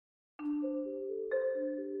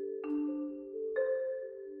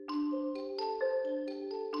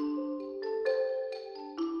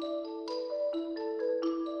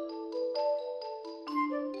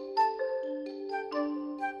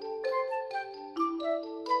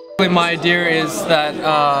My idea is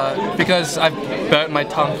that because I've burnt my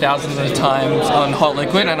tongue thousands of times on hot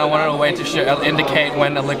liquid, and I wanted a way to indicate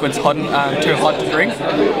when a liquid's hot, too hot to drink,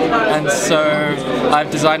 and so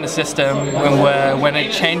I've designed a system where when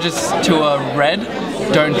it changes to a red,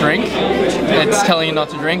 don't drink, it's telling you not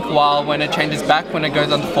to drink, while when it changes back, when it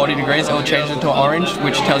goes under 40 degrees, it will change into orange,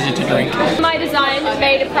 which tells you to drink. My design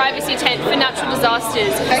made a privacy tent for natural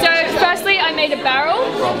disasters. So firstly I made a barrel.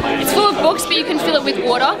 It's full of books, but you can fill it with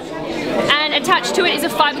water. And attached to it is a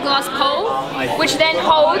fiberglass pole, which then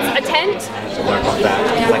holds a tent,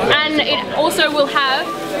 and it also will have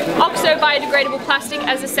oxo-biodegradable plastic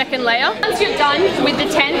as a second layer. Once you're done with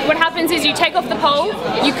the tent, what happens is you take off the pole,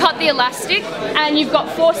 you cut the elastic, and you've got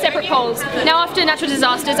 4 separate poles. Now after natural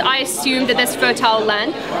disasters, I assume that there's fertile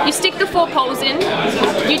land. You stick the 4 poles in,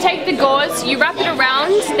 you take the gauze, you wrap it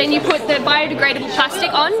around, then you put the biodegradable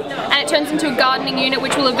plastic on, and it turns into a gardening unit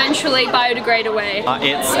which will eventually biodegrade away.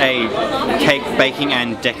 It's a cake baking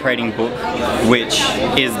and decorating book which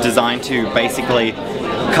is designed to basically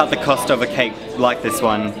cut the cost of a cake like this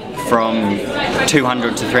one from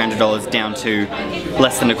 $200 to $300 down to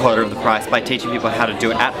less than a quarter of the price by teaching people how to do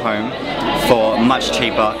it at home for much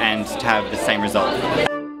cheaper and to have the same result.